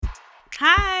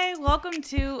Hi, welcome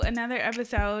to another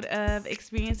episode of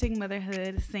Experiencing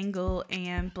Motherhood Single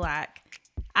and Black.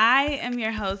 I am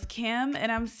your host, Kim,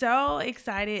 and I'm so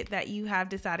excited that you have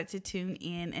decided to tune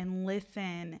in and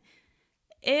listen.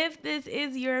 If this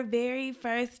is your very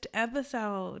first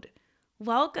episode,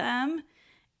 welcome.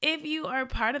 If you are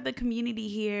part of the community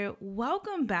here,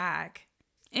 welcome back.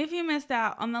 If you missed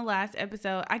out on the last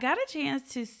episode, I got a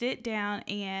chance to sit down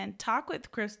and talk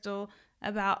with Crystal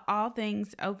about all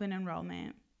things open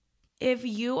enrollment. If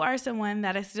you are someone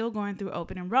that is still going through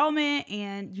open enrollment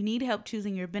and you need help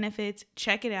choosing your benefits,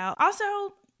 check it out. Also,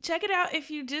 check it out if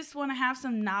you just want to have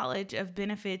some knowledge of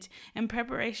benefits in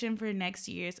preparation for next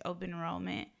year's open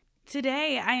enrollment.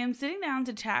 Today, I am sitting down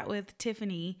to chat with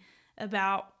Tiffany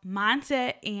about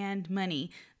mindset and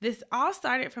money. This all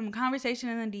started from a conversation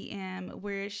in the DM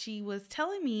where she was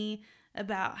telling me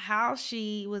about how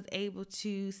she was able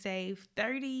to save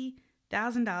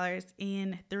 $30,000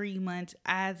 in 3 months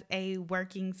as a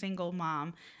working single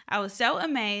mom. I was so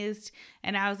amazed,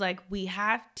 and I was like, we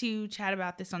have to chat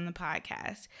about this on the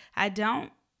podcast. I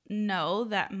don't know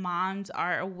that moms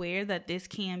are aware that this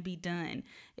can be done.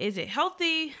 Is it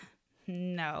healthy?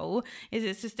 No. Is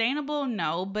it sustainable?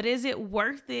 No. But is it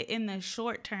worth it in the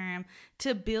short term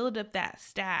to build up that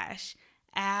stash?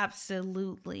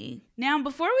 Absolutely. Now,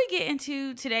 before we get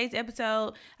into today's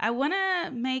episode, I want to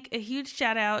make a huge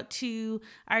shout out to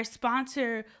our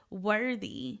sponsor,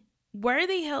 Worthy.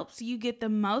 Worthy helps you get the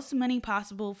most money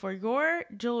possible for your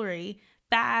jewelry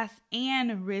fast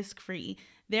and risk-free.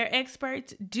 Their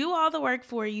experts do all the work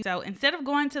for you. So instead of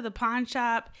going to the pawn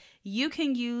shop, you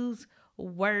can use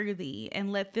Worthy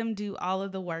and let them do all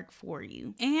of the work for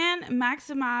you and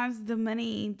maximize the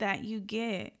money that you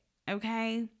get.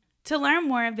 Okay. To learn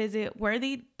more, visit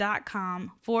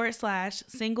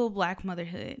worthy.com/single black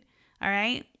motherhood. All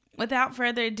right. Without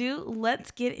further ado,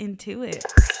 let's get into it.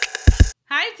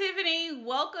 Hi, Tiffany.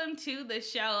 Welcome to the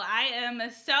show. I am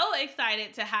so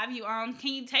excited to have you on.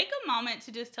 Can you take a moment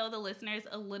to just tell the listeners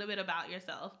a little bit about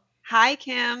yourself? Hi,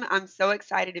 Kim. I'm so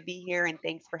excited to be here and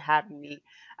thanks for having me.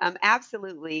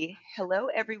 Absolutely. Hello,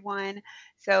 everyone.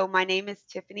 So, my name is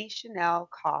Tiffany Chanel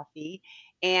Coffee,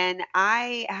 and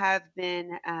I have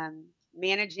been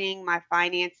managing my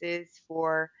finances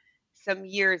for some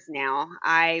years now.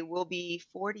 I will be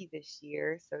 40 this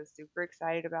year, so super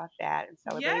excited about that and Yay,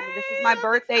 celebrating. This is my that's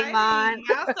birthday exciting. month.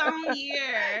 Milestone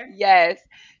year. Yes.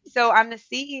 So I'm the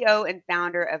CEO and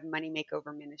founder of Money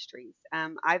Makeover Ministries.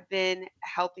 I've been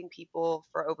helping people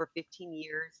for over 15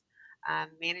 years,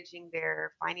 managing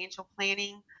their financial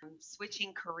planning,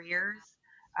 switching careers,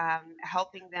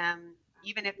 helping them,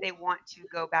 even if they want to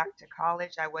go back to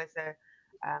college. I was a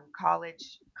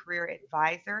college career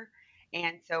advisor.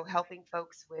 And so helping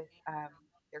folks with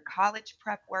their college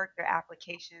prep work, their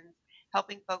applications,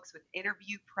 helping folks with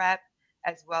interview prep,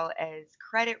 as well as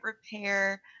credit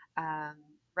repair, um,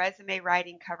 resume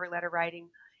writing, cover letter writing,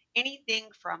 anything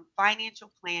from financial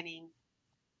planning,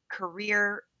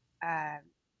 career uh,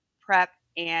 prep,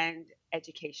 and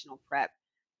educational prep.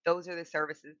 Those are the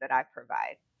services that I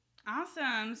provide.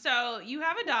 Awesome. So you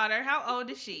have a daughter. How old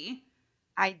is she?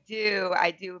 I do.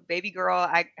 Baby girl,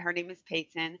 her name is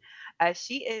Peyton.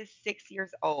 She is 6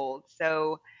 years old.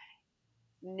 So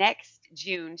next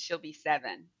June, she'll be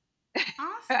 7.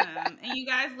 Awesome. And you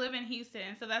guys live in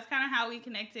Houston. So that's kind of how we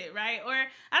connected, right? Or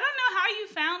I don't know how you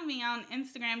found me on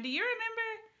Instagram. Do you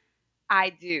remember? I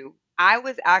do. I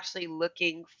was actually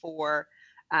looking for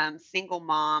single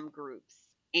mom groups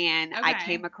and I Okay.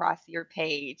 came across your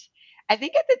page. I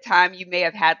think at the time you may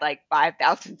have had like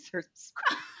 5,000 subscribers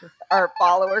or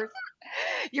followers.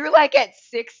 You're like at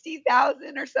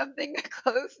 60,000 or something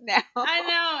close now. I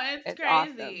know. It's It's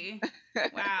awesome. crazy.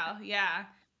 Wow. Yeah.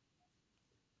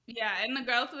 Yeah, and the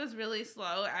growth was really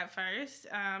slow at first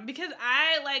because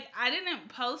I didn't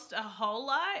post a whole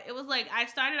lot. It was like I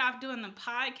started off doing the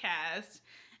podcast,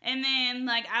 and then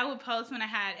like I would post when I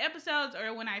had episodes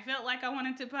or when I felt like I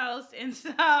wanted to post. And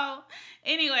so,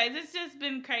 anyways, it's just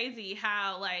been crazy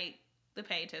how like the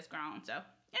page has grown. So,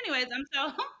 anyways, I'm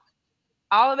so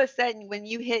All of a sudden, when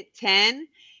you hit 10,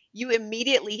 you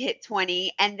immediately hit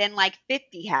 20, and then like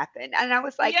 50 happened. And I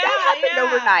was like, that yeah, happened yeah.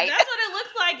 overnight. That's what it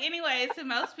looks like, anyways, to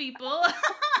most people.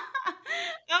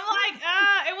 I'm like,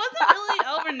 it wasn't really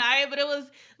overnight, but it was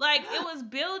like it was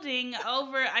building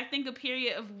over, I think, a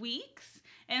period of weeks.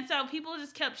 And so people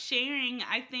just kept sharing,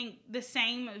 I think, the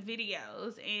same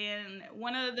videos. And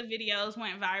one of the videos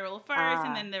went viral first, and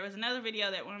Ah, then there was another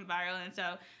video that went viral. And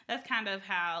so that's kind of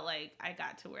how like I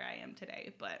got to where I am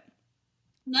today. But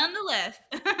nonetheless,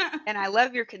 and I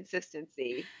love your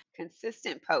consistency,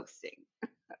 consistent posting.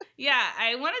 Yeah,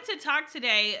 I wanted to talk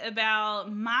today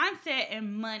about mindset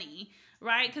and money,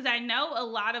 right? Because I know a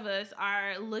lot of us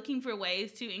are looking for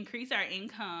ways to increase our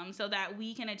income so that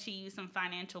we can achieve some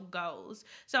financial goals.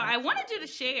 So I wanted you to Absolutely.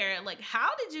 share, like, how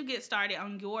did you get started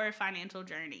on your financial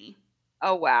journey?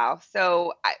 Oh, wow.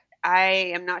 So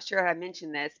I am not sure I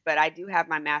mentioned this, but I do have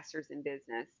my master's in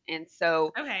business. And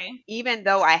so Okay. even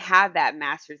though I have that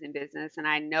master's in business and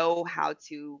I know how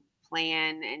to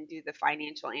plan and do the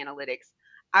financial analytics,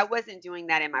 I wasn't doing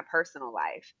that in my personal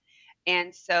life.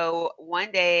 And so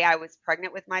one day I was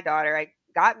pregnant with my daughter. I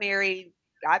got married,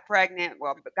 got pregnant,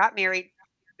 well, got married,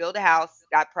 built a house,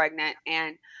 got pregnant.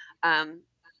 And um,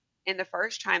 in the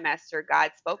first trimester,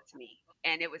 God spoke to me.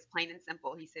 And it was plain and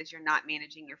simple. He says, "You're not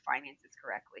managing your finances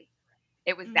correctly."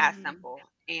 It was that Mm, simple.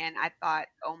 And I thought,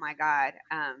 oh my God,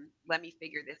 let me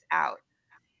figure this out.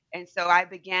 And so I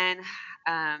began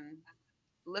um,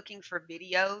 looking for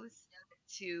videos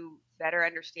to better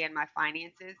understand my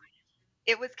finances.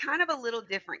 It was kind of a little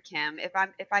different, Kim. If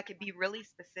I could be really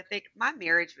specific, my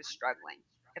marriage was struggling.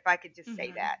 If I could just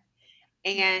say mm-hmm. that.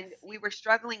 Yes. And we were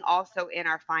struggling also in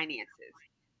our finances.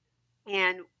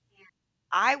 And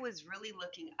I was really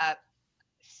looking up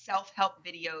self-help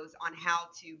videos on how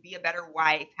to be a better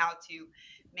wife, how to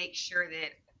make sure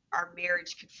that our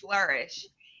marriage could flourish.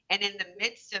 And in the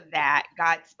midst of that,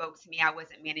 God spoke to me. I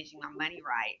wasn't managing my money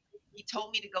right. He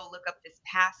told me to go look up this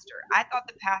pastor. I thought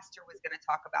the pastor was going to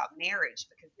talk about marriage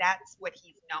because that's what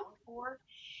he's known for.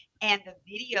 And the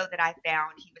video that I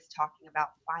found, he was talking about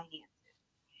finance.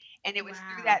 And it was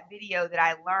through Wow. that video that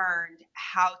I learned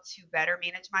how to better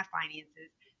manage my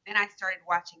finances. Then I started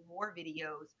watching more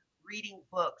videos, reading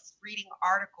books, reading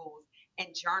articles, and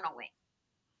journaling.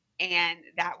 And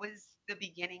that was the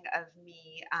beginning of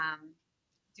me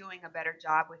doing a better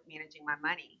job with managing my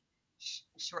money.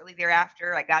 Shortly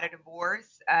thereafter, I got a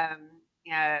divorce.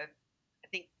 I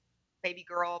think baby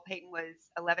girl Peyton was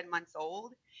 11 months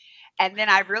old. And then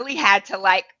I Wow. really had to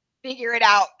like figure it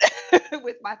out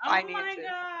with my Oh my finances.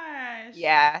 gosh.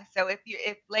 Yeah. So if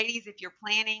ladies, if you're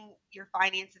planning your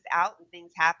finances out and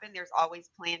things happen, there's always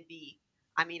plan B.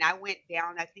 I mean, I went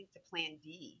down, I think, to plan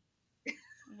D.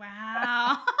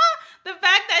 Wow. The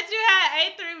fact that you had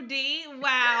A through D,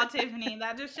 wow, Tiffany,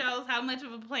 that just shows how much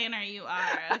of a planner you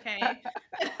are, okay?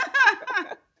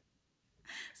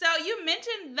 So you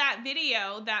mentioned that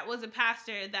video that was a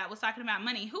pastor that was talking about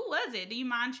money. Who was it? Do you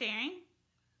mind sharing?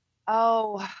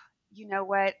 Oh, you know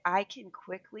what? I can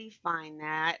quickly find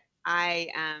that. I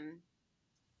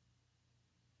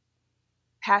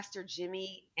Pastor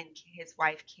Jimmy and his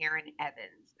wife Karen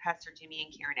Evans. Pastor Jimmy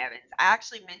and Karen Evans. I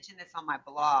actually mentioned this on my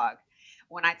blog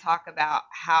when I talk about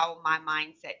how my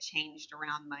mindset changed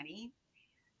around money.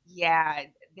 Yeah,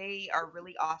 they are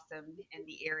really awesome in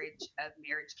the area of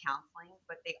marriage counseling,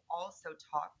 but they also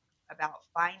talk about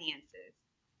finances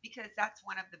because that's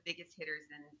one of the biggest hitters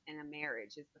in a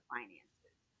marriage is the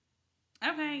finances.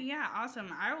 Okay, yeah,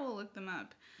 awesome. I will look them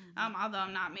up. Hmm. Although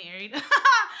I'm not married.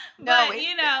 No, But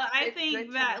I it's good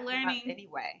think to that look them up learning,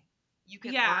 anyway. You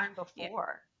could yeah, learn yeah,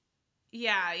 before.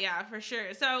 yeah, for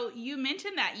sure. So you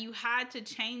mentioned that you had to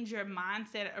change your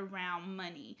mindset around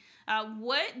money.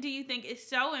 What do you think is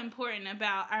so important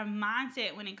about our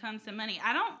mindset when it comes to money?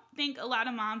 I don't think a lot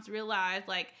of moms realize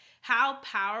like how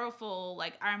powerful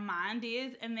like our mind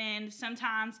is, and then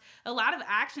sometimes a lot of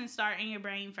actions start in your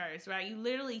brain first, right? You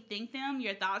literally think them,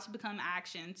 your thoughts become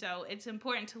action. So it's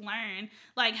important to learn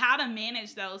like how to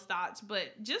manage those thoughts.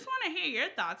 But just want to hear your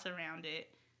thoughts around it.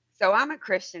 So I'm a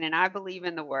Christian and I believe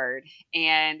in the word.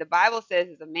 And the Bible says,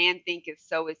 as a man thinketh,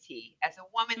 so is he. As a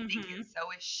woman thinketh, Mm-hmm.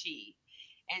 so is she.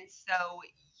 And so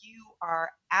you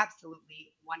are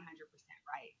absolutely 100%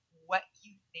 right. What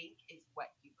you think is what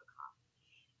you become.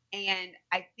 And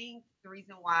I think the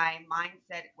reason why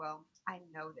mindset, well, I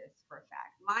know this for a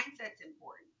fact. Mindset's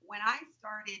important. When I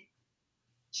started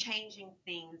changing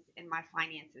things in my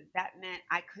finances, that meant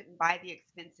I couldn't buy the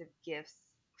expensive gifts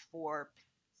for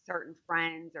certain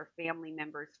friends or family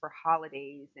members for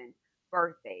holidays and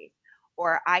birthdays.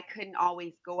 Or I couldn't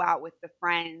always go out with the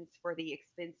friends for the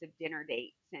expensive dinner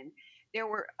dates. And there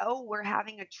were, oh, we're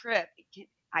having a trip.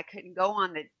 I couldn't go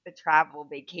on the travel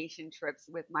vacation trips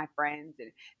with my friends,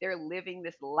 and they're living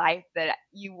this life that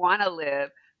you want to live.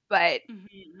 But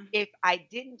Mm-hmm. if I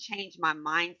didn't change my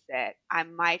mindset, I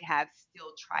might have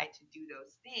still tried to do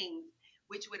those things,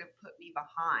 which would have put me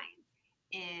behind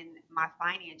in my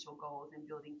financial goals and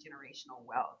building generational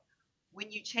wealth.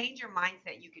 When you change your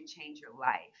mindset, you can change your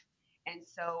life. And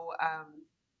so,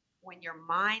 when your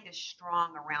mind is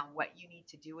strong around what you need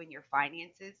to do in your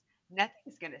finances,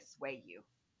 nothing's going to sway you.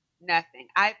 Nothing.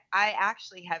 I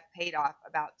actually have paid off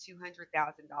about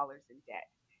 $200,000 in debt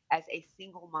as a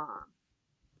single mom.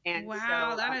 And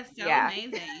Wow, so, that is so yeah,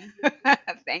 amazing.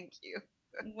 thank you.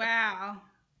 Wow.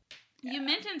 You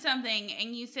mentioned something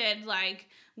and you said like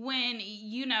when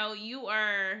you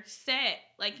are set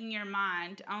like in your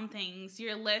mind on things,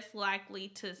 you're less likely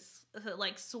to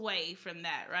like sway from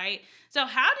that, right? So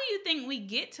how do you think we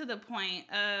get to the point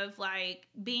of like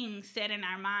being set in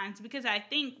our minds? Because I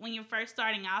think when you're first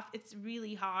starting off, it's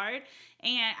really hard.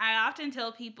 And I often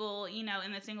tell people, in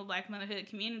the single black motherhood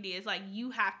community, is like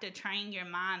you have to train your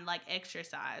mind like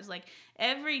exercise. Like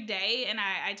every day, and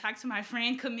I talked to my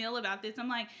friend Camille about this. I'm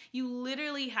like, you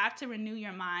literally have to renew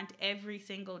your mind every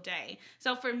single day.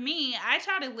 So for me, I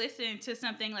try to listen to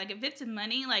something like if it's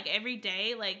money, like every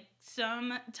day, like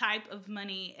some type of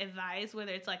money advice,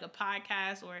 whether it's like a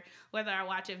podcast or whether I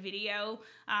watch a video.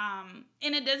 And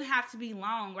it doesn't have to be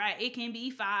long, right? It can be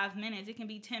 5 minutes, it can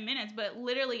be 10 minutes, but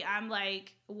literally, I'm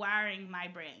like wiring my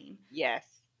brain. Yes.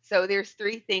 So there's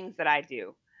three things that I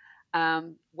do.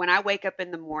 When I wake up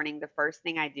in the morning, the first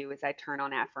thing I do is I turn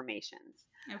on affirmations.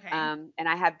 Okay. And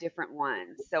I have different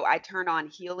ones. So I turn on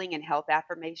healing and health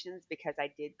affirmations because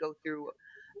I did go through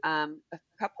a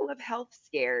couple of health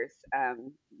scares,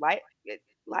 life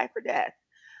or death.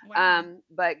 Wow.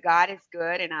 But God is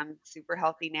good and I'm super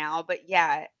healthy now. But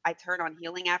yeah, I turn on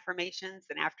healing affirmations.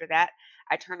 And after that,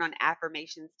 I turn on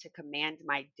affirmations to command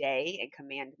my day and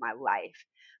command my life.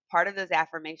 Part of those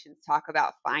affirmations talk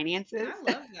about finances.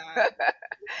 I love that.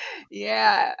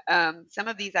 Yeah. Some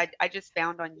of these I just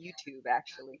found on YouTube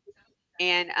actually.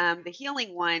 And the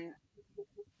healing one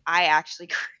I actually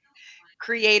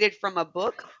created from a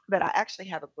book that I actually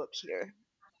have a book here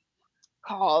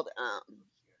called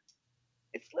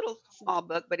it's a little small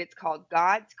book, but it's called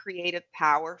God's Creative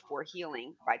Power for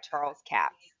Healing by Charles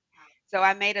Capps. So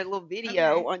I made a little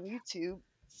video Okay. on YouTube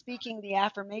speaking the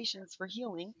affirmations for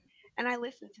healing, and I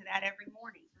listen to that every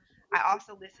morning. I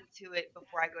also listen to it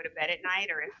before I go to bed at night,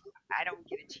 or if I don't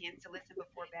get a chance to listen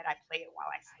before bed, I play it while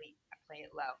I sleep. I play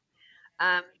it low.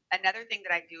 Another thing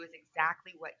that I do is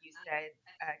exactly what you said,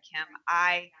 Kim.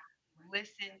 I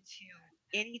listen to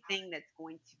anything that's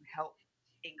going to help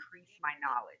increase my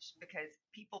knowledge because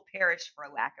people perish for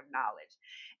a lack of knowledge.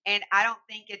 And I don't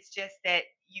think it's just that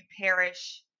you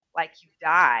perish like you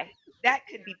die. That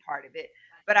could be part of it.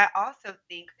 But I also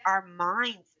think our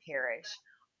minds perish,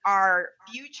 our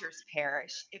futures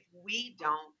perish if we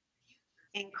don't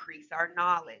increase our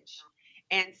knowledge.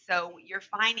 And so your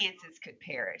finances could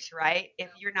perish, right? If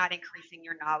you're not increasing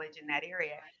your knowledge in that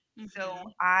area. So Hmm.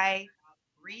 I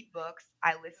read books,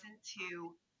 I listen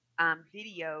to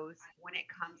videos when it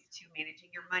comes to managing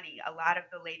your money. A lot of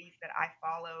the ladies that I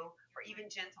follow, or even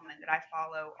gentlemen that I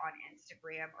follow on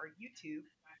Instagram or YouTube,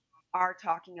 are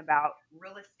talking about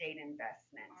real estate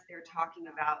investments. They're talking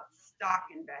about stock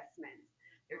investments.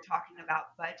 They're talking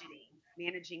about budgeting,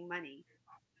 managing money.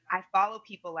 I follow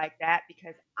people like that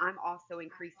because I'm also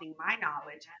increasing my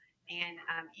knowledge and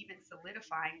even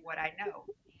solidifying what I know.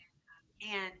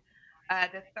 And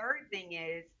the third thing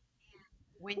is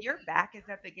when your back is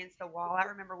up against the wall. I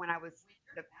remember when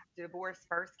the divorce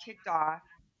first kicked off,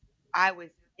 I was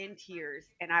in tears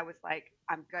and I was like,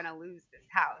 I'm going to lose this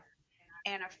house.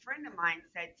 And a friend of mine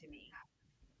said to me,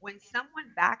 when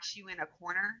someone backs you in a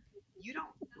corner, you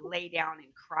don't lay down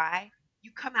and cry,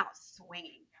 you come out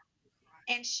swinging.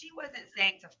 And she wasn't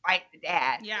saying to fight the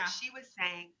dad, but Yeah. she was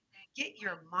saying, get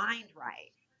your mind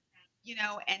right,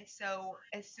 And so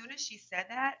as soon as she said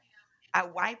that, I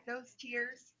wiped those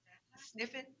tears,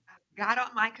 sniffing, got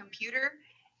on my computer,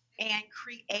 and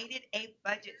created a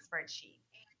budget spreadsheet.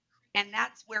 And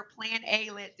that's where plan A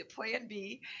led to plan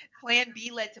B. Plan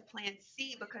B led to plan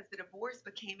C because the divorce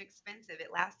became expensive.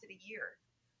 It lasted a year.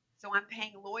 So I'm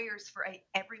paying lawyers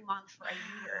every month for a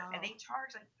year, and Wow. they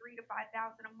charge like 3 to 5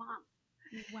 thousand a month.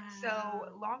 So,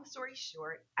 Wow. long story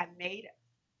short, I made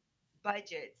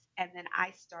budgets and then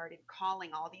I started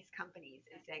calling all these companies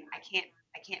and saying, I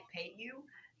can't pay you,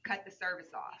 cut the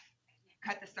service off.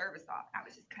 Cut the service off. I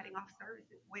was just cutting off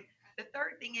services. When the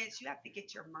third thing is you have to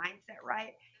get your mindset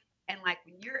right. And like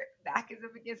when your back is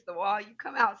up against the wall, you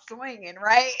come out swinging,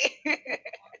 right?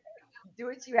 Do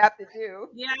what you have to do.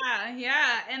 Yeah,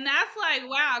 yeah. And that's like,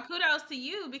 wow, kudos to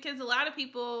you because a lot of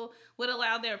people would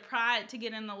allow their pride to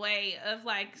get in the way of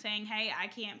like saying, hey, I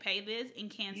can't pay this and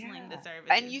canceling the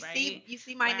Yeah. And services, you see right? you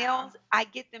see my Wow. nails, I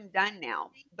get them done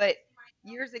now. But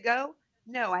years ago,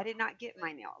 no, I did not get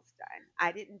my nails done.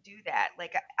 I didn't do that.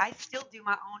 Like I still do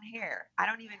my own hair. I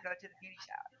don't even go to the beauty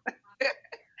shop.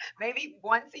 Maybe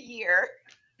once a year.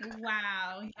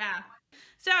 Wow. Yeah.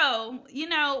 So,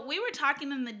 we were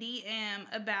talking in the DM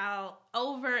about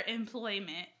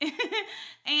overemployment.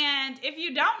 And if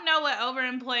you don't know what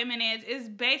overemployment is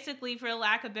basically, for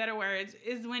lack of better words,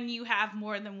 is when you have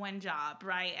more than one job,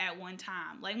 right, at one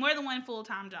time. Like more than one full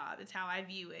time job, is how I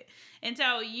view it. And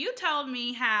so you told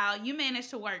me how you managed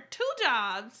to work two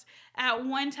jobs at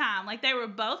one time. Like they were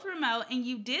both remote, and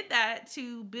you did that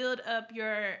to build up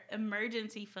your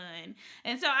emergency fund.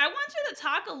 And so I want you to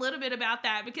talk a little bit about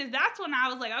that, because that's when I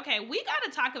was like, okay, we got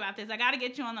to talk about this. I got to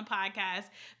get you on the podcast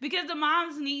because the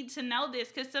moms need to know this,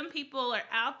 because some people are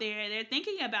out there, they're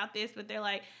thinking about this, but they're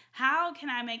like, how can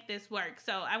I make this work?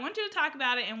 So I want you to talk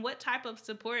about it and what type of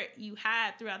support you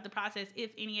had throughout the process,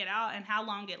 if any at all, and how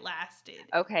long it lasted.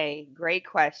 Okay, great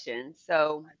question.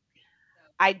 So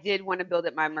I did want to build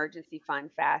up my emergency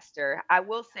fund faster. I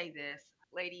will say this,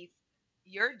 ladies,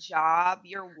 your job,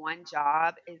 your one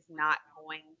job, is not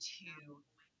going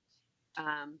to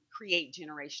create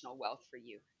generational wealth for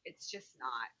you. It's just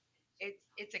not.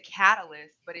 It's a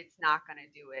catalyst, but it's not going to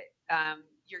do it.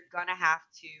 You're going to have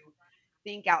to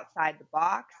think outside the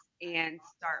box and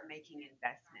start making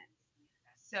investments.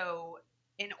 So,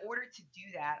 in order to do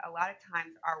that, a lot of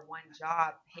times our one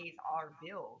job pays our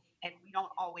bills, and we don't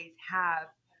always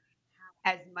have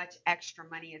as much extra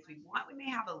money as we want. We may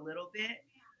have a little bit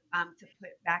to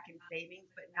put back in savings,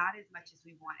 but not as much as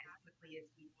we want as quickly as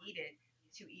we need it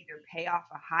to either pay off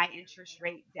a high interest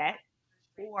rate debt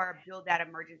or build that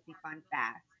emergency fund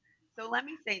fast. So let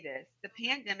me say this, the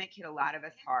pandemic hit a lot of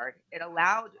us hard. It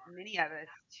allowed many of us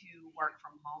to work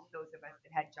from home, those of us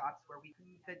that had jobs where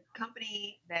the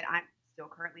company that I'm still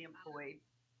currently employed,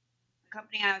 the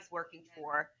company I was working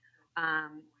for,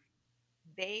 um,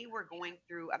 they were going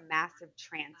through a massive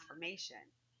transformation.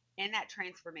 In that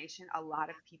transformation, a lot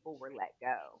of people were let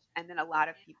go, and then a lot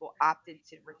of people opted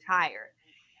to retire.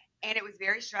 And it was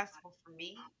very stressful for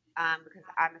me because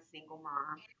I'm a single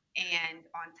mom. And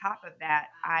on top of that,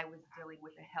 I was dealing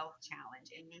with a health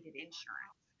challenge and needed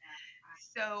insurance.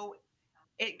 So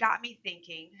it got me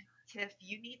thinking, Tiff,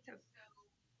 you need to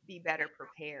be better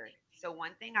prepared. So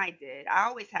one thing I did, I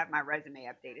always have my resume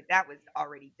updated. That was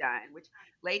already done, which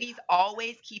ladies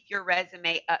always keep your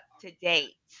resume up to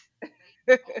date.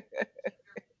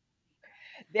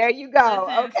 There you go.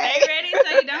 Listen, Okay. stay ready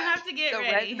so you don't have to get So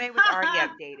ready. resume was already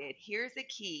updated. Here's the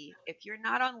key. If you're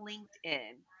not on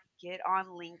LinkedIn, get on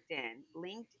LinkedIn,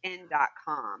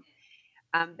 linkedin.com.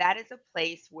 That is a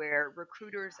place where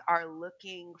recruiters are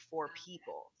looking for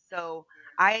people. So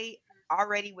I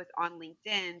already was on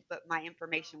LinkedIn, but my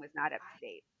information was not up to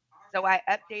date. So I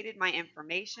updated my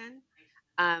information.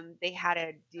 They had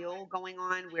a deal going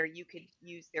on where you could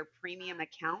use their premium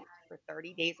account for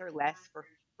 30 days or less for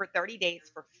 30 days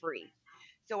for free.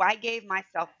 So I gave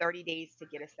myself 30 days to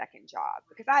get a second job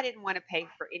because I didn't want to pay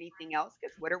for anything else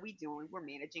because what are we doing? We're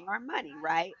managing our money,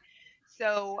 right?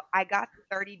 So I got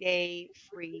the 30-day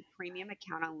free premium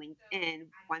account on LinkedIn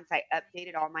once I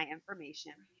updated all my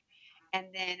information. And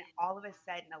then all of a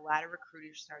sudden, a lot of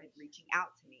recruiters started reaching out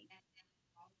to me.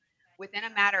 Within a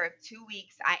matter of 2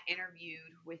 weeks, I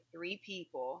interviewed with three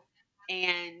people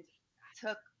and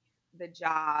took the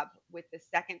job with the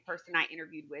second person I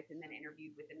interviewed with, and then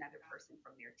interviewed with another person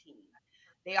from their team.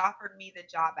 They offered me the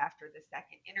job after the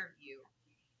second interview.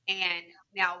 And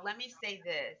now let me say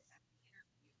this,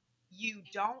 you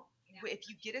don't, if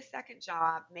you get a second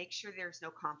job, make sure there's no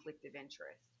conflict of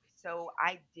interest. So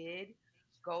I did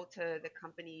go to the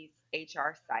company's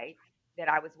HR site that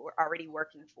I was already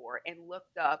working for and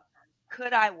looked up,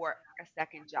 could I work a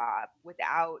second job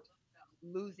without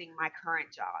losing my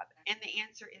current job? And the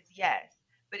answer is yes,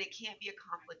 but it can't be a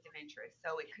conflict of interest.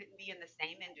 So it couldn't be in the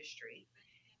same industry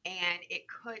and it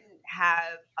couldn't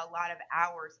have a lot of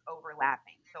hours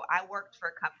overlapping. So I worked for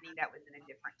a company that was in a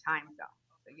different time zone.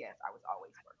 So yes, I was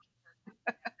always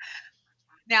working.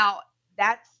 Now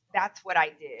that's what I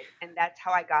did, and that's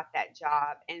how I got that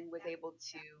job and was able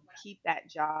to keep that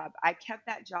job. I kept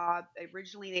that job.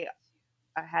 Originally, they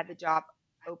had the job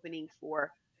opening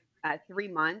for 3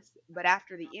 months, but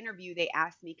after the interview, they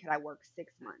asked me could I work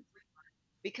 6 months.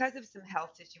 Because of some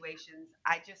health situations,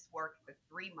 I just worked for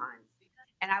 3 months.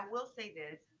 And I will say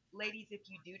this, ladies, if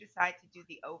you do decide to do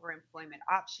the overemployment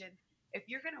option, if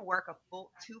you're going to work a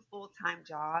two full-time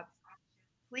jobs,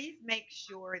 please make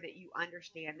sure that you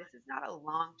understand this is not a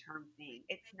long-term thing.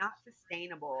 It's not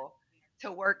sustainable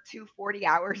to work 2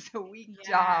 hours a week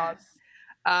jobs.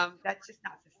 Yes. That's just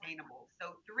not sustainable.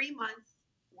 So 3 months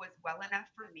was well enough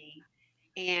for me,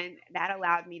 and that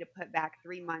allowed me to put back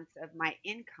 3 months of my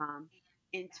income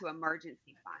into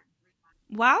emergency fund.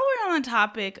 While we're on the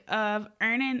topic of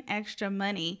earning extra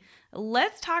money,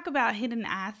 let's talk about hidden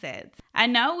assets. I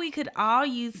know we could all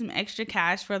use some extra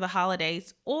cash for the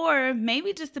holidays, or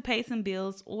maybe just to pay some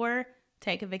bills or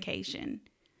take a vacation.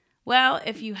 Well,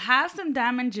 if you have some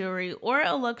diamond jewelry or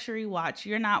a luxury watch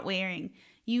you're not wearing,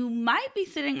 you might be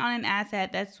sitting on an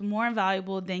asset that's more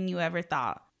valuable than you ever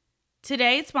thought.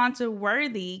 Today's sponsor,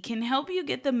 Worthy, can help you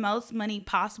get the most money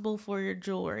possible for your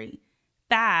jewelry,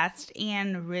 fast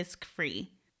and risk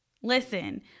free.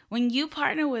 Listen, when you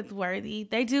partner with Worthy,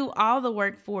 they do all the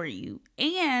work for you,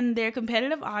 and their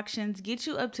competitive auctions get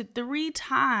you up to 3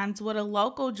 times what a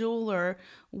local jeweler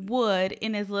would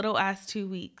in as little as 2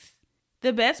 weeks.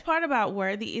 The best part about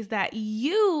Worthy is that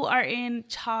you are in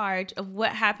charge of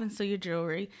what happens to your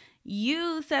jewelry.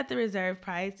 You set the reserve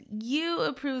price, you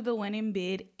approve the winning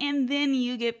bid, and then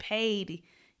you get paid.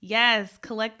 Yes,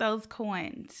 collect those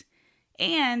coins.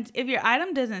 And if your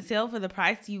item doesn't sell for the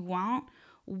price you want,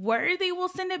 Worthy will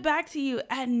send it back to you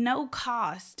at no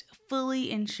cost,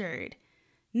 fully insured.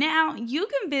 Now, you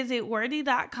can visit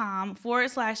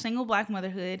worthy.com/single black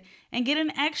motherhood and get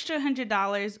an extra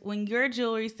 $100 when your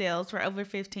jewelry sells for over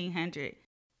 $1,500.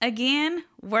 Again,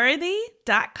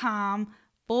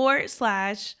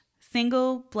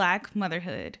 worthy.com/single black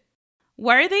motherhood.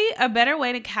 Worthy, a better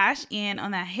way to cash in on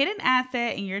that hidden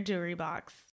asset in your jewelry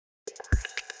box.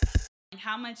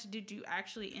 How much did you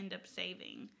actually end up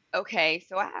saving? Okay,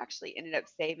 so I actually ended up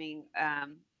saving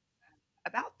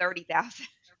about 30,000.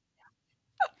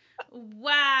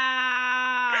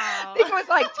 Wow. think it was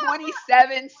like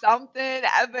 27 something,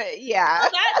 but yeah.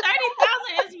 Well, that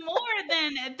 30,000 is more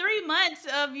than 3 months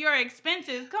of your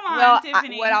expenses. Come on, Well, what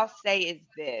Tiffany. I'll say is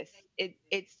this.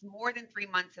 It's more than 3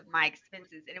 months of my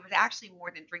expenses, and it was actually more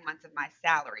than 3 months of my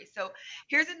salary. So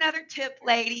here's another tip,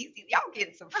 ladies. Y'all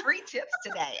getting some free tips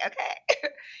today, okay?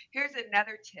 Here's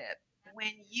another tip.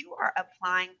 When you are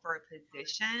applying for a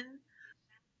position,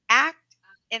 act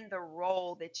in the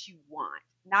role that you want,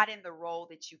 not in the role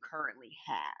that you currently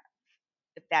have,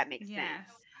 if that makes sense.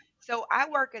 Yes. So I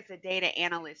work as a data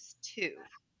analyst too,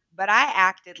 but I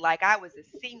acted like I was a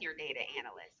senior data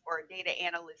analyst or a data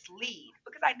analyst lead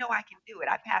because I know I can do it.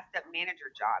 I passed up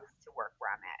manager jobs to work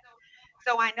where I'm at.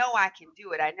 So I know I can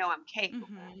do it. I know I'm capable.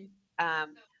 Mm-hmm.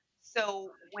 Um,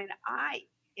 so when I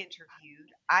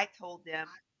interviewed, I told them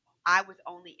I was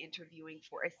only interviewing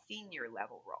for a senior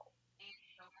level role.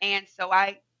 And so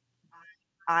I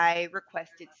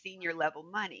requested senior level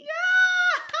money,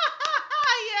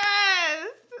 Yes.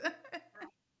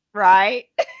 right?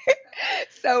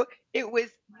 So it was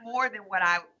more than what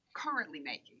I'm currently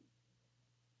making.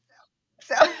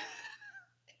 So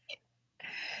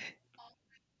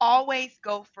always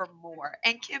go for more.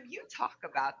 And Kim, you talk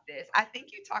about this. I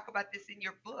think you talk about this in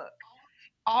your book.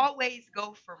 Always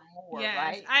go for more, Yes,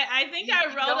 right? I think You I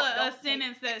you wrote don't a take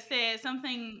sentence that said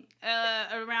something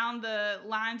around the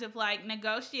lines of like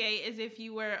negotiate as if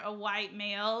you were a white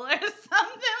male or something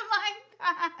like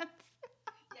that.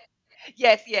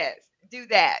 yes, yes, do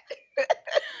that.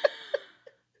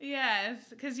 Yes,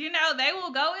 because you know they will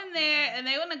go in there and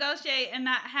they will negotiate and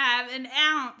not have an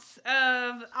ounce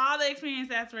of all the experience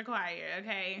that's required.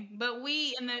 Okay, but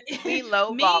we in the We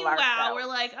lowball meanwhile we're ourselves.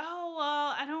 like, oh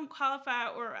well, I don't qualify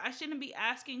or I shouldn't be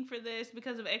asking for this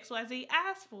because of X Y Z.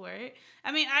 Ask for it.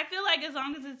 I mean, I feel like as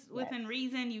long as it's Yes. within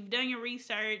reason, you've done your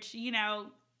research. You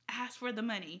know, ask for the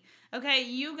money. Okay,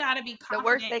 you got to be The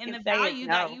worst confident they in can the say is value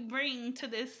that no. you bring to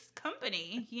this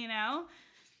company. You know.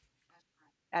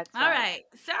 That's All right. right,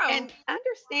 so And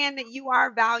understand that you are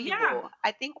yeah. valuable.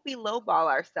 I think we lowball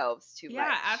ourselves too Yeah,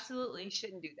 much. We absolutely.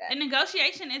 shouldn't do that. And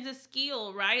negotiation is a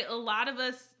skill, right? A lot of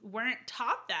us weren't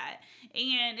taught that.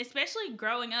 And especially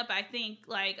growing up, I think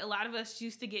like a lot of us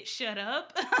used to get shut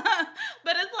up.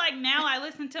 But it's like now I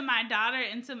listen to my daughter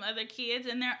and some other kids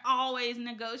and they're always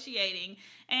negotiating.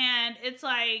 And it's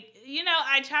like, you know,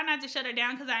 I try not to shut her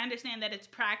down because I understand that it's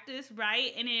practice,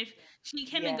 right? And if she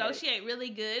can Yes. negotiate really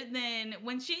good, then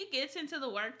when she gets into the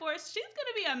workforce, she's going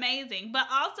to be amazing. But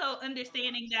also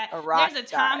understanding that A there's rock a time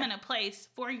star. and a place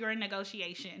for your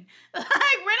negotiation. Like,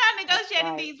 we're not That's negotiating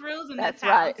right. these rules in this That's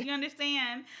right. house. You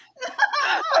understand?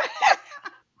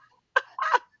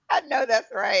 I know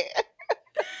that's right.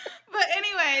 But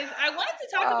anyways, I wanted to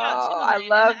talk about Oh, I children, and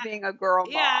love being a girl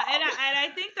yeah, mom. and I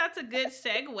think that's a good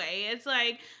segue. It's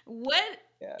like, what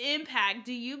Yeah. impact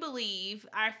do you believe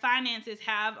our finances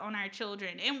have on our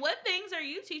children, and what things are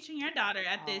you teaching your daughter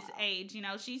at Oh, this wow. age? You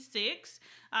know, she's 6.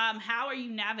 How are you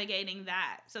navigating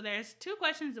that? So there's two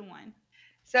questions in one.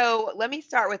 So let me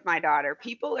start with my daughter.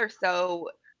 People are so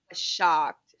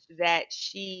shocked that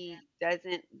she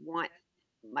doesn't want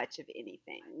much of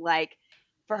anything. Like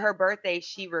for her birthday,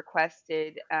 she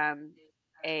requested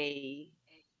a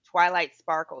Twilight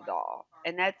Sparkle doll,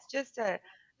 and that's just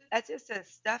That's just a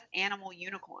stuffed animal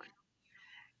unicorn.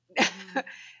 Mhm.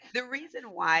 The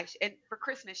reason why, and for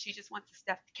Christmas, she just wants a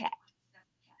stuffed cat.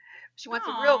 She wants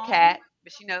a real Aw. cat,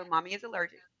 but she knows mommy is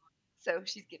allergic, so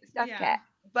she's getting a stuffed Yeah. cat.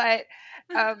 But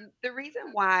the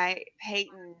reason why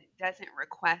Peyton doesn't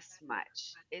request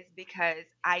much is because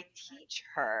I teach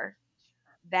her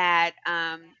that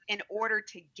in order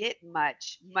to get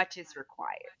much, much is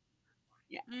required.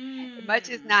 Yeah, much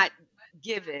is Mm. not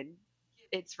given;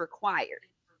 it's required.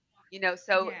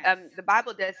 So Yes. the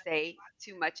Bible does say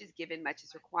too much is given, much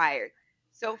is required.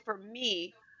 So for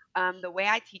me, the way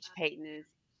I teach Peyton is,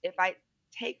 if I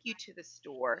take you to the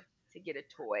store to get a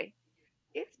toy,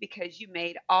 it's because you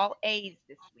made all A's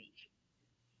this week,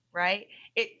 right?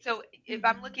 So if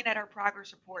I'm Mhm. looking at her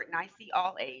progress report and I see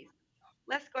all A's,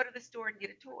 let's go to the store and get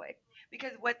a toy.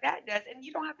 Because what that does, and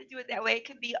you don't have to do it that way, it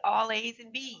can be all A's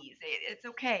and B's. It's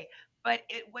okay. But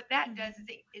what that does is Mhm.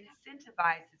 it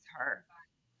incentivizes her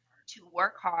to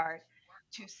work hard,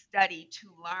 to study, to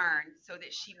learn so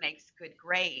that she makes good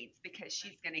grades because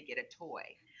she's going to get a toy.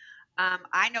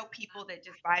 I know people that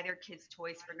just buy their kids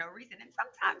toys for no reason, and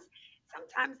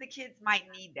sometimes the kids might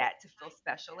need that to feel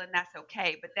special, and that's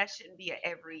okay. But that shouldn't be a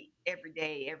every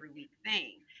day, every week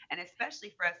thing, and especially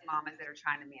for us mamas that are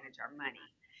trying to manage our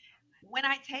money. When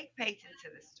I take Peyton to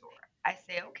the store, I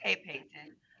say, okay,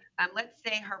 Peyton, let's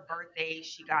say her birthday,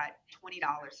 she got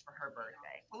 $20 for her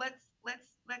birthday. Well,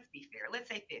 let's be fair. Let's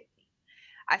say 50.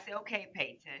 I say, okay,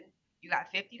 Peyton, you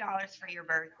got $50 for your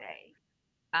birthday.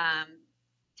 Um,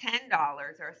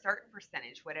 $10 or a certain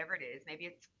percentage, whatever it is, maybe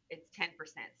it's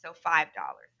 10%, so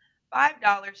 $5.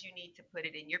 $5 you need to put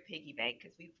it in your piggy bank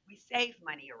because we save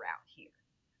money around here,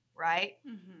 right?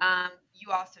 Mhm.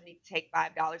 You also need to take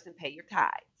 $5 and pay your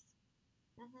tithes.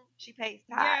 She pays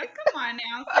Yes. tithes. Come on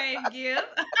now. Save give.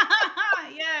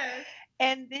 Yes.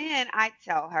 And then I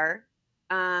tell her,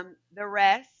 the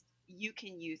rest you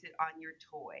can use it on your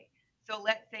toy. So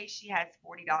let's say she has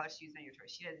 $40 to use on your toy.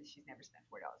 She's never spent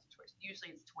 $40 on toys.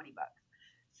 Usually it's $20.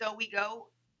 So we go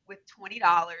with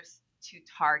 $20 to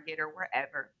Target or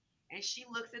wherever, and she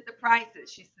looks at the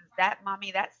prices. She says, "That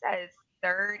mommy, that says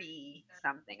 30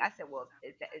 something." I said, "Well,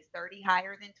 is 30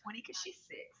 higher than 20 because she's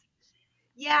 6?"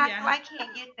 Yeah, so Yeah. I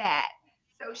can't get that.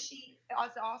 So she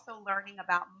is also learning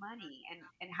about money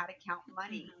and how to count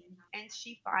money. Mhm. And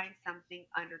she finds something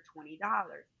under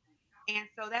 $20. And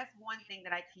so that's one thing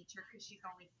that I teach her because she's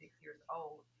only 6 years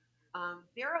old.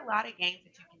 There are a lot of games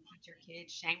that you can teach your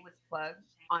kids. Shameless plug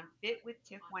on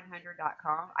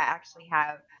fitwithtiff100.com. I actually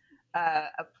have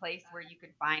a place where you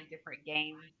can find different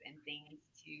games and things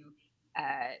to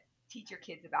teach your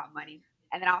kids about money.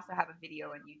 And then I also have a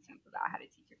video on YouTube about how to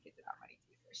teach your kids about money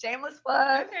too. So shameless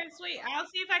plug. Okay, sweet. I'll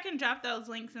see if I can drop those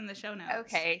links in the show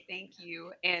notes. Okay, thank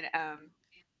you. And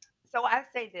so I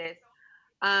say this: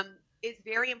 um, it's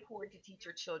very important to teach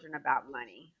your children about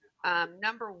money.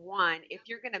 Number one, if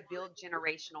you're going to build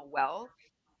generational wealth,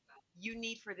 you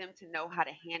need for them to know how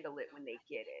to handle it when they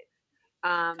get it.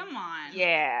 Come on.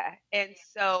 Yeah. And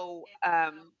so,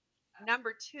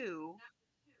 number two,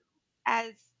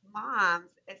 as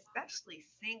moms, especially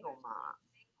single moms,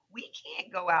 we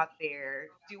can't go out there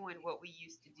doing what we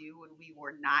used to do when we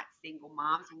were not single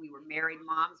moms, when we were married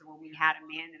moms, or when we had a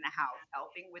man in the house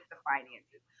helping with the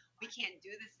finances. We can't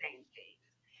do the same thing.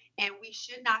 And we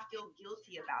should not feel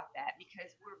guilty about that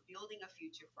because we're building a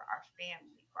future for our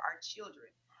family, for our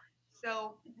children.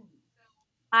 So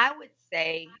I would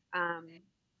say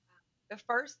the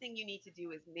first thing you need to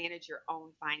do is manage your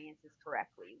own finances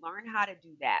correctly. Learn how to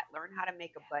do that. Learn how to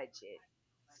make a budget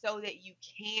so that you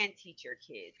can teach your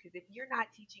kids. Because if you're not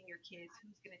teaching your kids,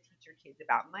 who's going to teach your kids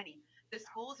about money? The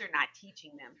schools are not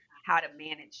teaching them how to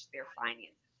manage their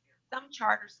finances. Some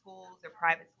charter schools or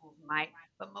private schools might,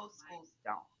 but most schools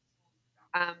don't.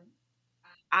 Um,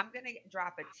 I'm going to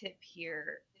drop a tip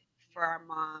here for our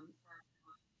moms.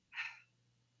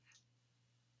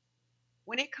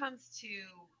 When it comes to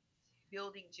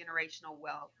building generational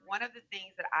wealth, one of the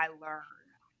things that I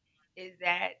learned is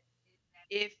that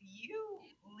if you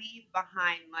leave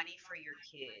behind money for your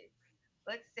kids,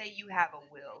 let's say you have a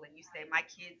will and you say, my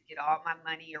kids get all my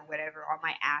money or whatever, all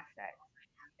my assets.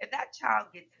 If that child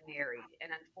gets married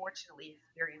and unfortunately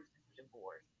experiences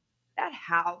divorce, that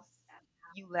house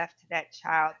you left to that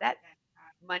child, that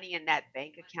money in that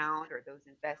bank account or those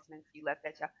investments you left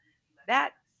that child,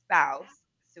 that spouse,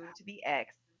 soon to be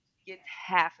ex, gets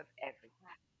half of everything.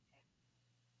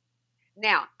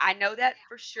 Now, I know that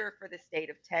for sure for the state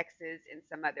of Texas and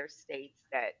some other states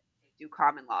that do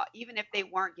common law. Even if they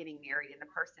weren't getting married and the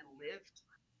person lived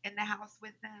in the house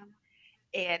with them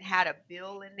and had a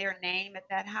bill in their name at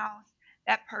that house,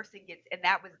 that person gets, and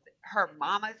that was her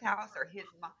mama's house or his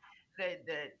mom,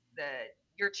 the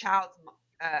your child's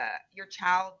your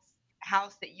child's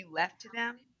house that you left to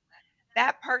them,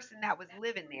 that person that was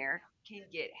living there can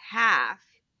get half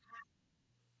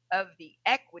of the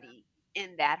equity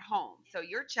in that home. So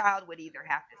your child would either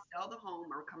have to sell the home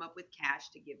or come up with cash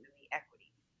to give them the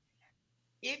equity.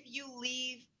 If you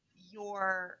leave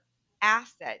your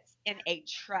assets in a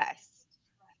trust,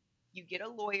 you get a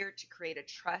lawyer to create a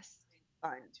trust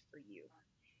fund for you,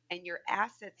 and your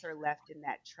assets are left in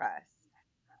that trust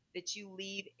that you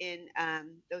leave in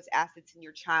those assets in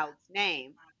your child's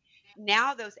name.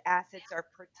 Now those assets are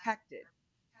protected.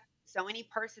 So any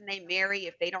person they marry,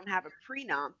 if they don't have a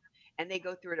prenup and they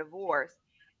go through a divorce,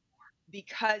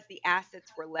 because the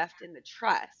assets were left in the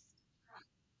trust,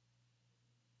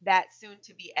 that soon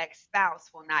to be ex spouse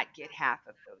will not get half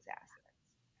of those assets.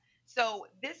 So,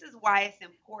 this is why it's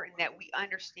important that we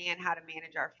understand how to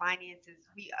manage our finances.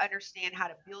 We understand how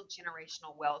to build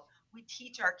generational wealth. We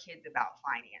teach our kids about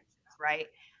finances, right?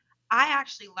 I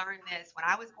actually learned this when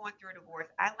I was going through a divorce.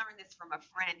 I learned this from a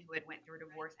friend who had went through a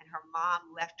divorce and her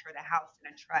mom left her the house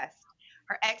in a trust.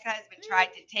 Her ex-husband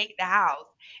tried to take the house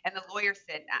and the lawyer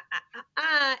said,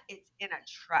 it's in a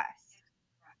trust.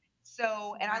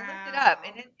 So, and I looked it up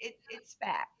and Wow. it's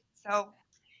fact. So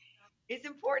it's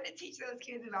important to teach those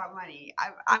kids about money.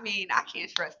 I mean, I can't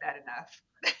stress that enough.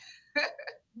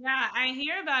 Yeah, I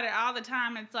hear about it all the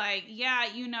time. It's like, yeah,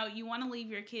 you want to leave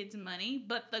your kids money,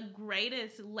 but the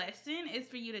greatest lesson is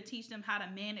for you to teach them how to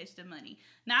manage the money.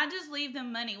 Not just leave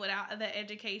them money without the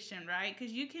education, right?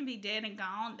 Because you can be dead and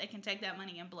gone. They can take that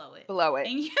money and blow it. Blow it.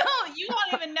 And you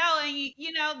won't even know.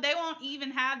 And, they won't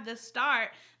even have the start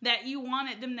that you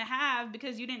wanted them to have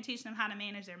because you didn't teach them how to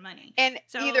manage their money. And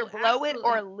either So, blow it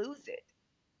or absolutely. lose it.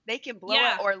 They can blow it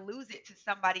Yeah. or lose it to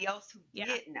somebody else who Yeah.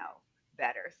 did know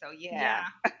better. So yeah. Yeah.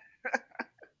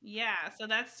 Yeah, so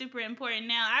that's super important.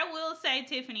 Now, I will say,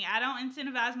 Tiffany, I don't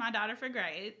incentivize my daughter for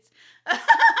grades.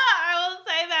 I will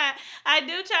say that I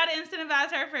do try to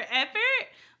incentivize her for effort,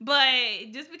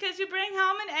 but just because you bring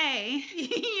home an A,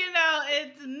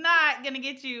 it's not going to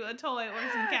get you a toy or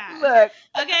some cash. Look,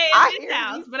 Okay, in I this hear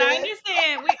house. you, But I sis.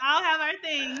 understand we all have our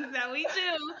things that we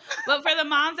do. But for the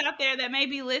moms out there that may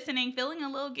be listening, feeling a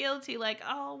little guilty, like,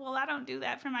 oh, well, I don't do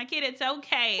that for my kid, it's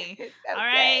okay. It's All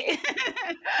right.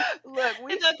 okay. Look,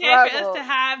 we It's okay for us to struggle.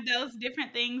 have those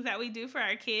different things that we do for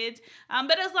our kids.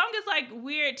 But as long as like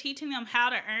we're teaching them how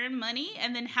to earn money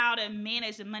and then how to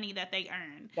manage the money that they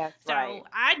earn. That's right. So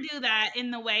I do that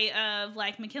in the way of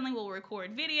like McKinley will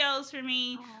record videos for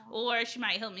me, Oh, or she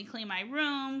might help me clean my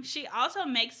room. She also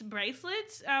makes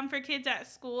bracelets for kids at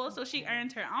school, so she okay.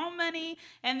 earns her own money.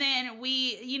 And then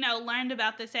we, learned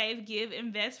about the Save, Give,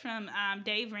 Invest from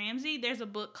Dave Ramsey. There's a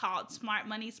book called Smart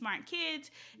Money, Smart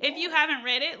Kids. If you Yes. haven't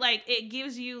read it, like it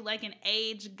gives you like an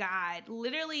age guide.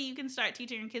 Literally, you can start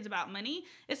teaching your kids about money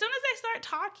as soon as they start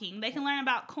talking. They can learn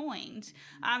about coins.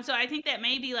 Mhm. So I think that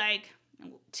maybe like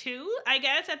two, I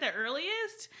guess, at the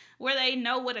earliest, where they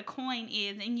know what a coin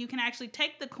is, and you can actually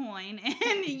take the coin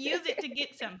and use it to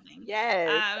get something.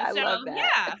 Yes, I So love that.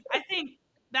 yeah, I think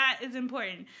that is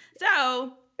important.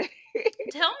 So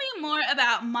tell me more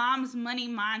about mom's money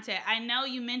mindset. I know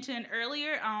you mentioned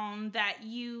earlier on that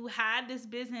you had this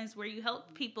business where you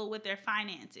helped people with their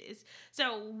finances.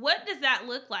 So, what does that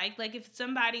look like? Like, if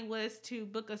somebody was to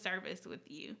book a service with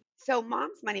you? So,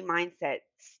 Mom's Money Mindset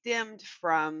stemmed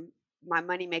from my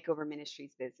Money Makeover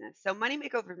Ministries business. So, Money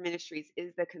Makeover Ministries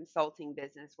is the consulting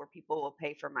business where people will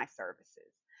pay for my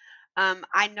services.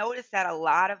 I noticed that a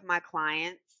lot of my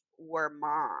clients were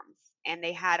moms and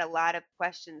they had a lot of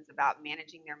questions about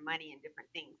managing their money and different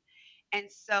things.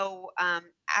 And so,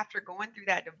 after going through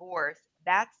that divorce,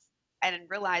 that's and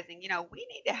realizing, we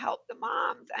need to help the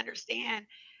moms understand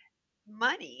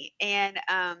money and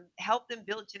help them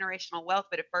build generational wealth,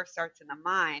 but it first starts in the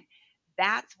mind.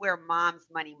 That's where mom's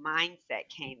money mindset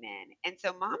came in. And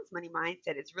so mom's money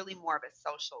mindset is really more of a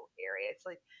social area. It's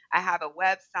like I have a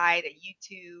website, a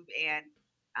YouTube, and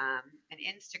an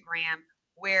Instagram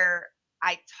where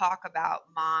I talk about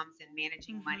moms and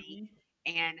managing money.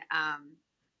 Mm-hmm. And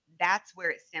that's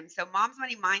where it stems. So mom's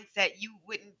money mindset, you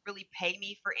wouldn't really pay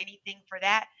me for anything for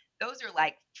that. Those are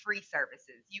like free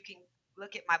services. You can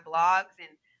look at my blogs and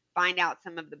find out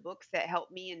some of the books that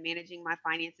helped me in managing my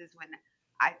finances when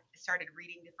I started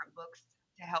reading different books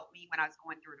to help me when I was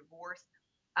going through a divorce.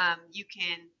 You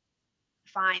can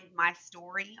find my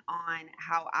story on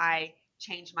how I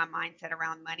changed my mindset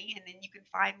around money, and then you can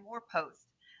find more posts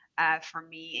from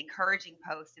me, encouraging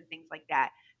posts and things like that.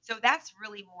 So that's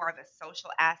really more of a social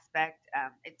aspect.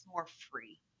 It's more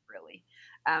free, really.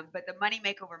 But the Money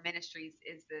Makeover Ministries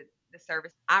is the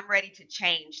service. I'm ready to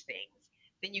change things.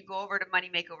 Then you go over to Money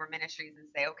Makeover Ministries and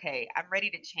say, okay, I'm ready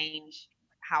to change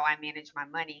how I manage my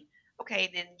money.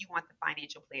 Okay, then you want the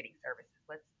financial planning services.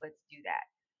 Let's do that.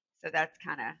 So that's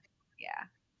kind of, yeah,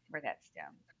 where that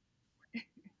stems.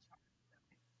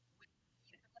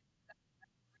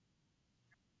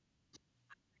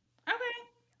 Okay.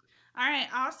 All right,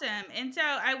 awesome. And so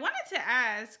I wanted to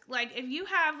ask, like, if you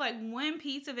have like one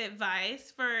piece of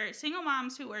advice for single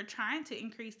moms who are trying to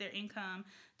increase their income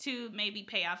to maybe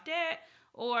pay off debt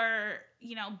or,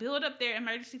 build up their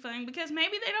emergency fund because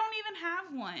maybe they don't even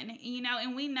have one,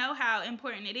 and we know how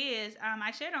important it is. I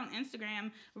shared on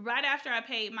Instagram right after I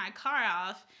paid my car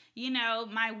off,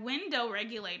 my window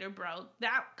regulator broke.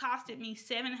 That costed me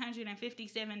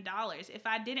 $757. If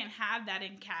I didn't have that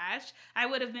in cash, I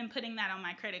would have been putting that on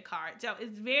my credit card. So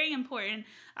it's very important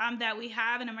that we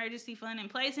have an emergency fund in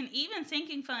place and even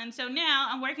sinking funds. So now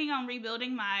I'm working on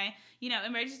rebuilding my,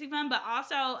 emergency fund, but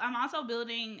also I'm also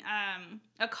building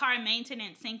a car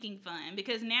maintenance sinking fund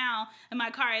because now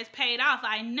my car is paid off.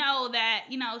 I know that,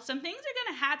 some things are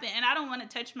going to happen and I don't want to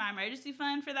touch my emergency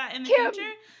fund for that in the future.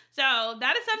 Kim, So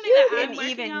that is something you that I'm didn't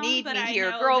working even on, need but me I here,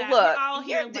 know girl. that we're Look, all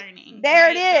here learning,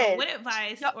 there it right? So is. what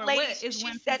advice No, or what ladies, is she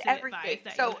one said piece of advice everything.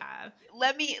 that you So have?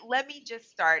 let me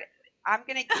just start. I'm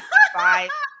gonna give you 5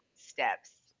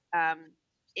 steps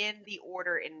in the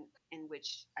order in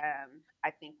which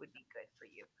I think would be good for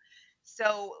you.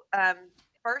 So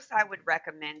first, I would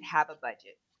recommend have a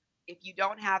budget. If you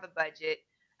don't have a budget,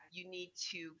 you need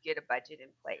to get a budget in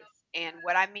place. And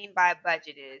what I mean by a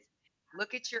budget is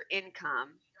look at your income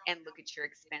and look at your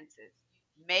expenses.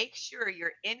 Make sure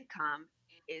your income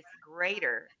is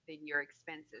greater than your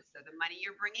expenses. So the money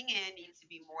you're bringing in needs to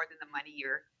be more than the money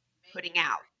you're putting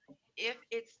out. If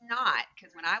it's not,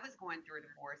 because when I was going through a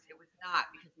divorce, it was not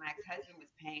because my ex husband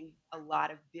was paying a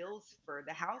lot of bills for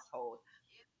the household.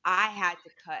 I had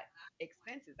to cut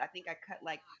expenses. I think I cut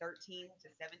like 13 to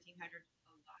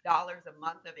 $1,700 a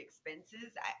month of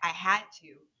expenses. I had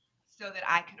to so that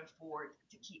I could afford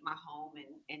to keep my home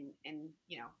and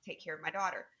take care of my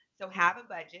daughter. So have a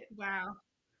budget. Wow.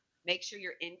 Make sure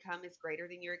your income is greater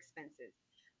than your expenses.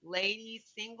 Ladies,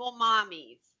 single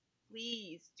mommies,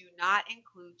 please do not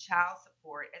include child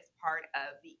support as part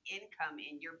of the income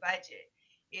in your budget.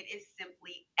 It is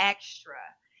simply extra.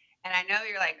 And I know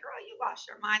you're like, girl, you lost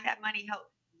your mind. That money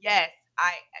helped. Yes,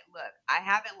 I look, I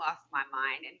haven't lost my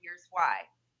mind, and here's why.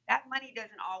 That money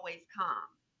doesn't always come.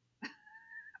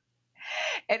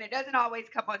 And it doesn't always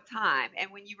come on time.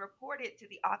 And when you report it to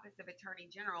the Office of Attorney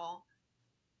General,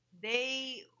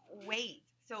 they wait.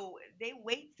 So they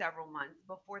wait several months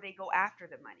before they go after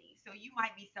the money. So you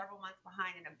might be several months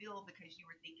behind in a bill because you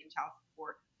were thinking child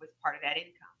support was part of that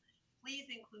income. Please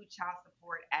include child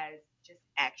support as just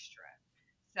extra.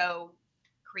 So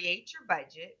create your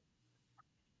budget.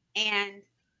 And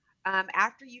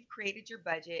after you've created your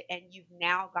budget and you've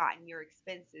now gotten your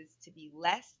expenses to be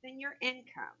less than your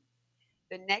income,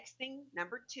 the next thing,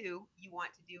 number two, you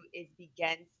want to do is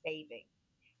begin saving.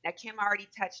 Now, Kim already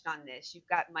touched on this. You've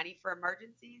got money for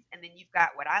emergencies, and then you've got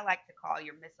what I like to call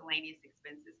your miscellaneous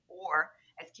expenses, or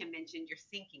as Kim mentioned, your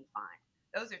sinking fund.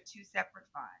 Those are two separate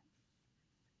funds.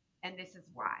 And this is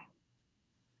why.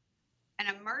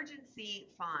 An emergency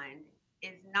fund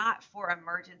is not for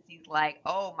emergencies like,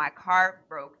 oh, my car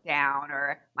broke down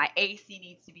or my AC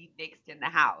needs to be fixed in the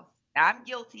house. Now, I'm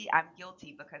guilty. I'm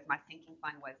guilty because my sinking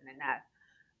fund wasn't enough.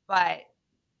 But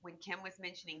when Kim was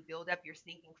mentioning build up your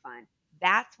sinking fund,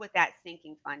 that's what that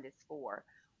sinking fund is for.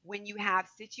 When you have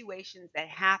situations that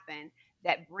happen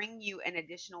that bring you an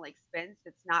additional expense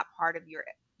that's not part of your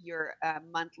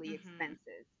monthly Mm-hmm.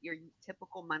 expenses, your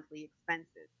typical monthly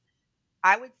expenses,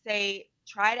 I would say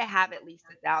try to have at least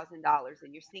 $1,000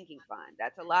 in your sinking fund.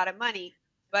 That's a lot of money,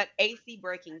 but AC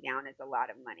breaking down is a lot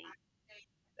of money.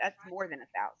 That's more than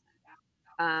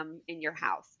 1,000 in your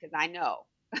house because I know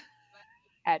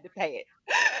had to pay it.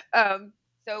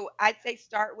 So I'd say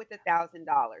start with $1,000.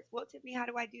 Well, Tiffany, how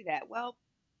do I do that? Well,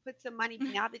 put some money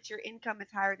now that your income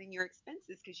is higher than your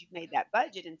expenses because you've made that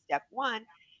budget in step one.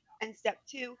 And step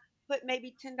two, put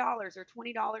maybe $10 or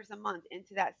 $20 a month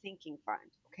into that sinking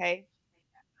fund. Okay.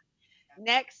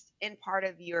 Next, in part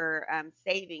of your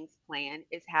savings plan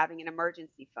is having an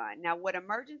emergency fund. Now, what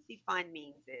emergency fund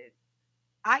means is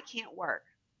I can't work.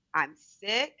 I'm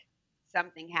sick.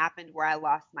 Something happened where I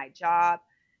lost my job.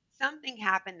 Something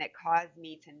happened that caused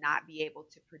me to not be able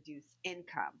to produce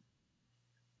income.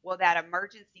 Well, that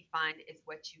emergency fund is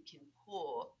what you can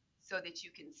pull so that you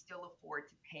can still afford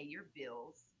to pay your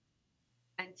bills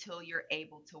until you're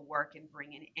able to work and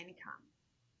bring in income.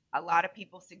 A lot of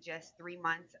people suggest 3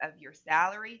 months of your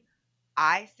salary.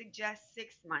 I suggest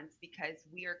 6 months because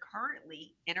we are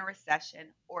currently in a recession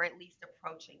or at least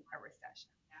approaching a recession.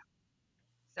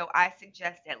 So I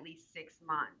suggest at least 6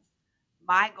 months.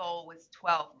 My goal was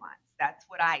 12 months. That's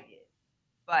what I did.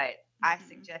 But I Hmm.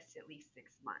 suggest at least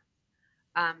 6 months.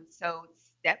 So,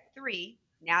 step three,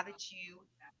 now that you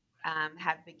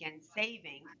have begun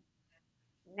saving,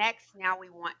 next, now we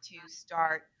want to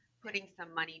start putting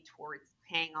some money towards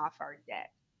paying off our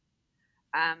debt.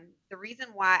 The reason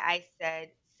why I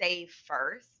said save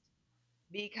first,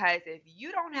 because if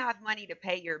you don't have money to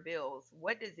pay your bills,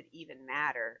 what does it even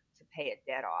matter to pay a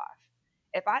debt off?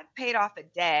 If I've paid off a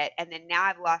debt and then now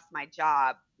I've lost my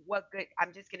job, what good?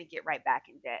 I'm just going to get right back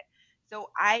in debt. So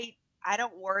I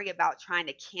don't worry about trying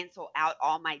to cancel out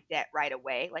all my debt right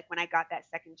away. Like when I got that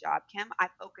second job, Kim, I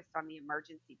focused on the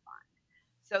emergency fund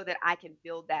so that I can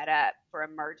build that up for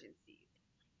emergencies.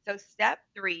 So step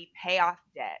three, pay off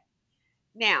debt.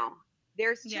 Now,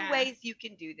 there's two Yes. ways you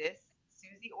can do this.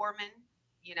 Susie Orman,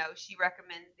 she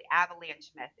recommends the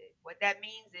avalanche method. What that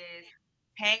means is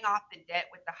paying off the debt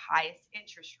with the highest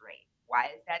interest rate. Why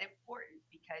is that important?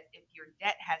 Because if your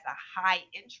debt has a high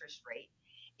interest rate,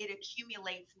 it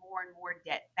accumulates more and more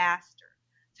debt faster.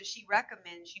 So she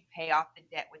recommends you pay off the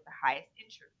debt with the highest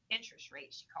interest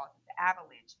rate. She calls it the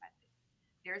avalanche method.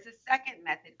 There's a second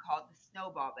method called the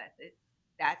snowball method.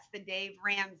 That's the Dave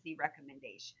Ramsey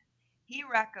recommendation. He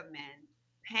recommends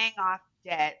paying off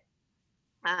debt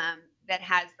that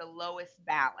has the lowest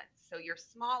balance. So your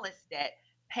smallest debt,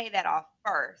 pay that off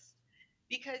first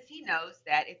because he knows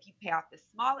that if you pay off the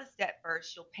smallest debt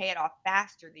first, you'll pay it off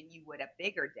faster than you would a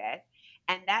bigger debt.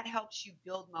 And that helps you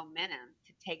build momentum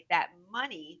to take that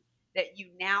money that you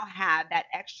now have, that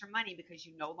extra money, because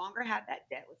you no longer have that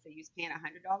debt. Let's say you're paying $100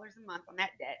 a month on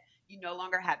that debt. You no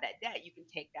longer have that debt. You can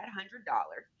take that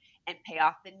 $100 and pay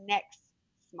off the next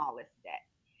smallest debt,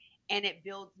 and it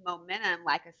builds momentum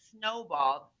like a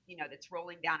snowball, that's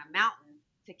rolling down a mountain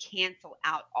to cancel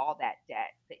out all that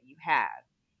debt that you have.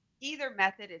 Either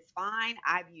method is fine.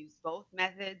 I've used both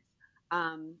methods,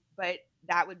 but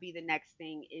that would be the next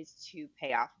thing, is to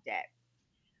pay off debt.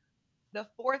 The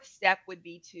fourth step would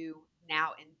be to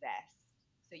now invest.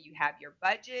 So you have your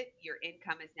budget, your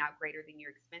income is now greater than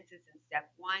your expenses in step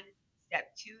one.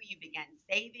 Step two, you begin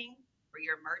saving for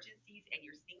your emergencies and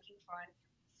your sinking fund.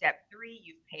 Step three,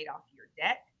 you've paid off your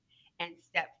debt. And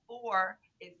step four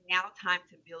is now time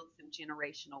to build some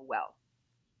generational wealth.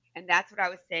 And that's what I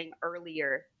was saying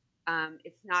earlier.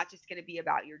 It's not just going to be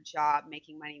about your job,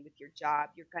 making money with your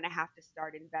job. You're going to have to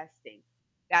start investing.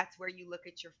 That's where you look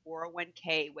at your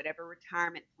 401k, whatever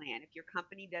retirement plan. If your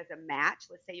company does a match,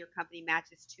 let's say your company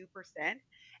matches 2%,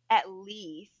 at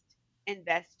least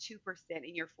invest 2%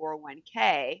 in your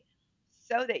 401k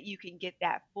so that you can get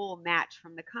that full match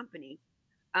from the company.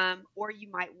 Or you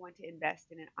might want to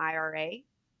invest in an IRA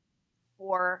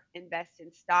or invest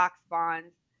in stocks,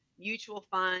 bonds, mutual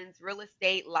funds, real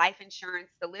estate, life insurance,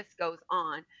 the list goes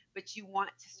on. But you want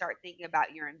to start thinking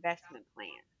about your investment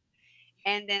plan.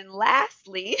 And then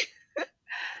lastly,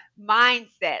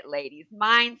 mindset, ladies,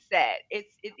 mindset.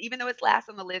 Even though it's last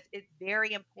on the list, it's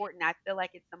very important. I feel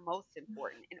like it's the most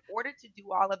important. In order to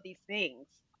do all of these things,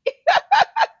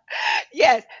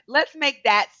 yes, let's make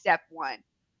that step one.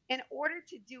 In order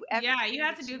to do Yeah, you everything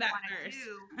have to that do you that want to first.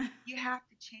 do, you have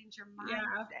to change your Yeah.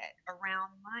 mindset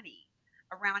around money,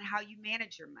 around how you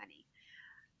manage your money.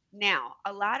 Now,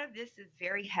 a lot of this is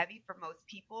very heavy for most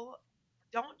people.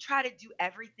 Don't try to do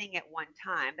everything at one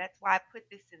time. That's why I put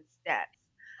this in steps.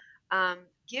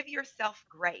 Give yourself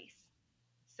grace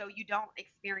so you don't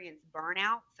experience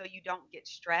burnout, so you don't get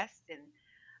stressed and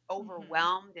Hmm.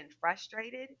 overwhelmed and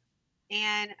frustrated.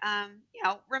 And,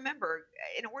 remember,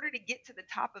 in order to get to the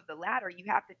top of the ladder, you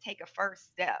have to take a first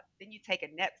step. Then you take a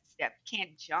next step. You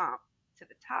can't jump to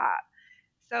the top.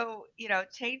 So,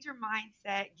 change your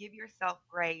mindset, give yourself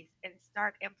grace, and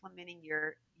start implementing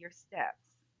your steps.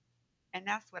 And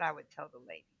that's what I would tell the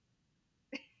ladies.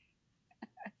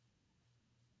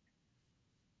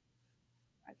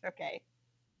 That's okay.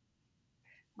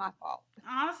 My fault.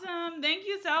 Awesome. Thank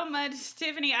you so much,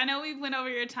 Tiffany. I know we went over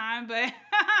your time, but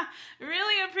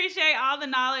really appreciate all the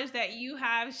knowledge that you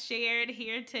have shared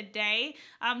here today.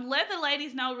 Let the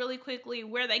ladies know really quickly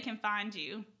where they can find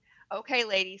you. Okay,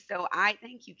 ladies. So I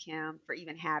thank you, Kim, for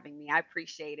even having me. I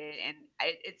appreciate it. And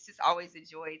it's just always a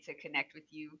joy to connect with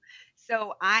you.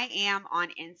 So I am on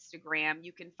Instagram.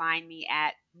 You can find me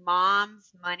at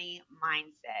Mom's Money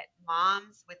Mindset,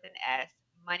 Moms with an S,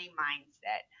 Money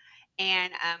Mindset.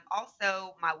 And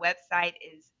also, my website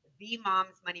is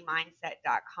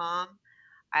themomsmoneymindset.com.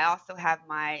 I also have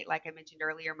like I mentioned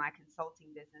earlier, my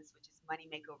consulting business, which is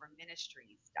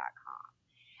moneymakeoverministries.com.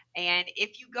 And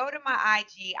if you go to my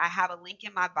IG, I have a link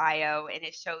in my bio and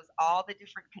it shows all the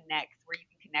different connects where you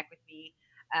can connect with me.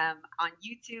 On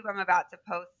YouTube, I'm about to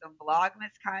post some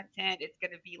Vlogmas content. It's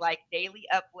going to be like daily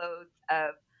uploads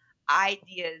of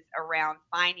ideas around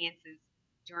finances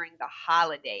during the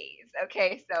holidays.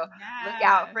 Okay, so look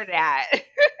out Yes. for that.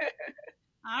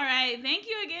 All right. Thank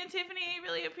you again, Tiffany.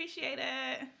 Really appreciate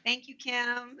it. Thank you,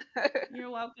 Kim. You're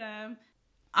welcome.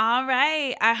 All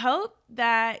right. I hope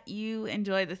that you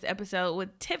enjoyed this episode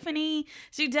with Tiffany.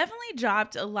 She definitely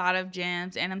dropped a lot of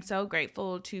gems, and I'm so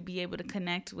grateful to be able to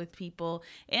connect with people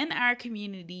in our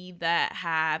community that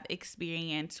have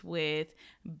experience with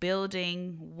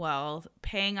building wealth,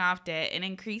 paying off debt, and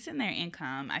increasing their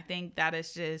income. I think that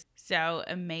is just so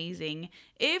amazing.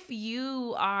 If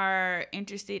you are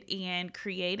interested in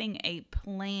creating a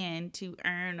plan to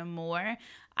earn more,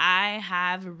 I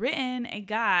have written a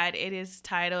guide. It is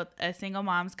titled A Single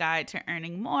Mom's Guide to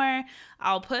Earning More.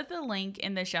 I'll put the link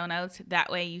in the show notes. That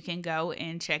way you can go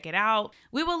and check it out.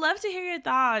 We would love to hear your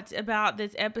thoughts about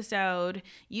this episode.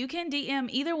 You can DM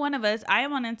either one of us. I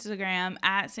am on Instagram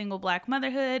at Single Black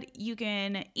Motherhood. You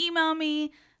can email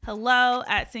me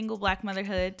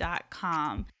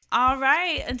hello@singleblackmotherhood.com. All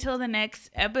right, until the next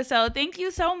episode, thank you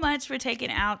so much for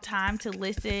taking out time to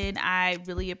listen. I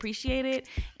really appreciate it,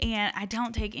 and I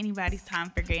don't take anybody's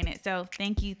time for granted. So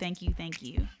thank you, thank you, thank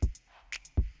you.